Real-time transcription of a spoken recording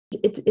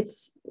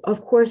it's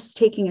of course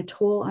taking a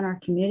toll on our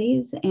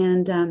communities,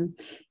 and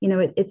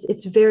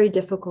it's very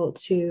difficult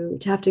to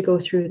have to go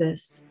through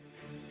this.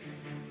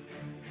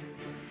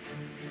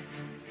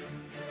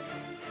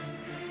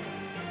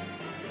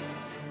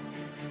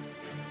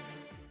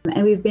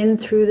 And we've been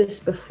through this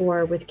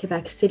before with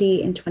Quebec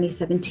City in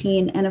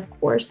 2017, and of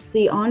course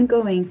the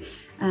ongoing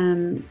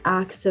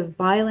acts of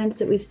violence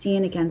that we've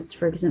seen against,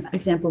 for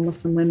example,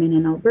 Muslim women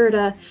in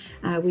Alberta.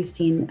 We've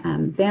seen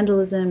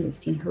vandalism, we've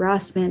seen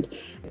harassment.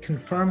 It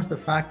confirms the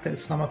fact that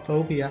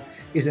Islamophobia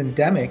is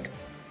endemic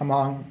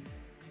among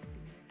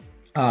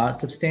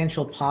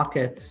substantial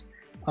pockets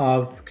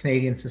of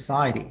Canadian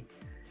society.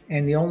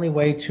 And the only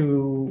way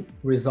to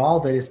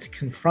resolve it is to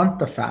confront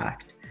the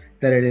fact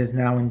that it is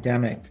now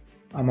endemic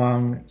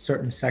among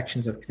certain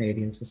sections of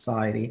Canadian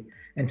society,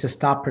 and to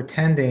stop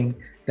pretending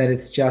that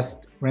it's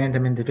just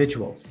random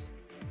individuals.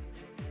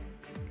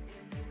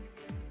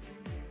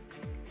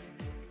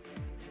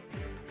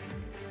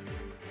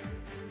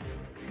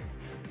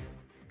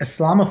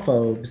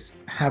 Islamophobes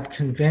have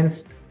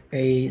convinced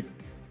a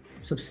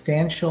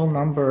substantial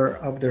number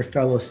of their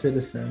fellow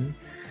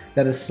citizens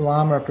that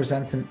Islam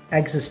represents an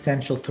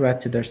existential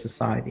threat to their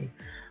society.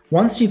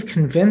 Once you've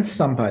convinced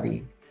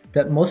somebody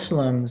that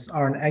Muslims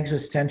are an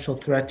existential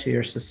threat to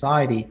your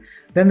society,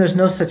 then there's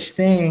no such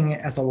thing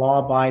as a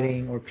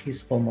law-abiding or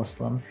peaceful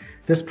Muslim.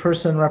 This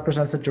person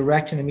represents a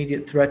direct and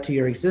immediate threat to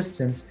your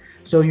existence,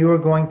 so you are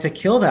going to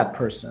kill that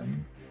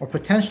person or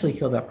potentially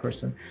kill that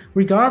person,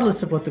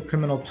 regardless of what the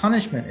criminal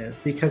punishment is,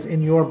 because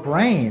in your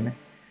brain,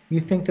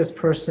 you think this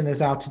person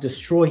is out to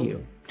destroy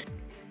you.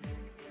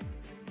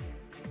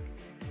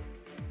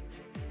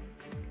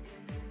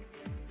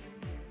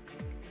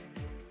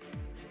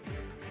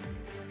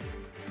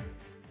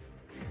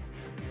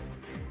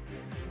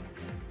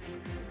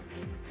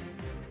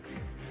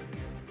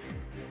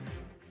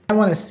 I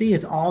want to see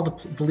is all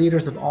the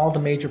leaders of all the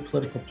major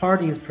political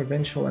parties,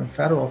 provincial and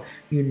federal,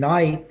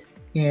 unite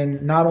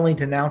in not only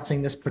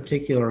denouncing this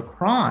particular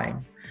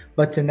crime,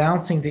 but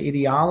denouncing the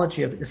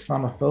ideology of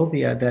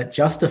Islamophobia that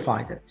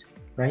justified it,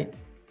 right?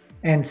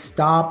 And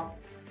stop,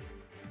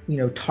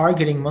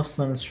 targeting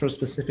Muslims for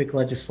specific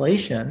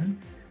legislation,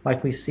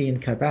 like we see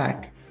in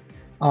Quebec,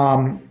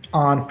 on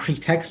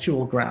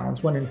pretextual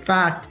grounds, when in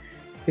fact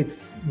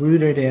it's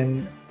rooted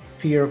in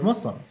fear of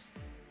Muslims.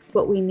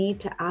 What we need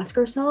to ask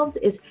ourselves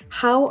is,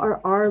 how are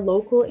our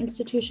local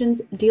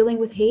institutions dealing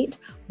with hate?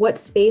 What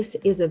space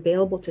is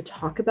available to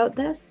talk about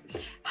this?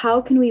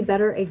 How can we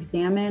better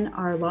examine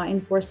our law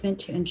enforcement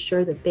to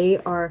ensure that they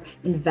are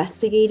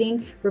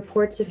investigating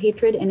reports of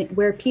hatred, and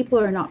where people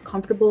are not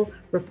comfortable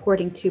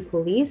reporting to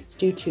police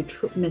due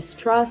to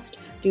mistrust,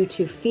 due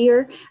to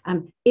fear?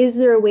 Is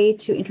there a way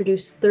to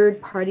introduce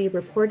third-party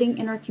reporting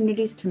in our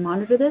communities to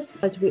monitor this?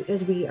 As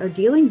we are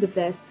dealing with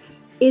this,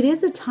 it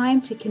is a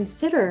time to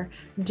consider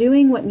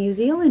doing what New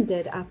Zealand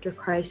did after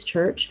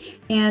Christchurch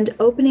and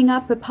opening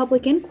up a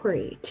public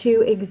inquiry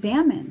to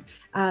examine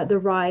the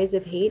rise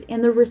of hate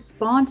and the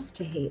response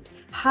to hate.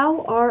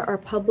 How are our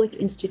public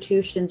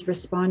institutions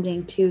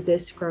responding to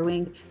this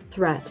growing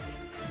threat?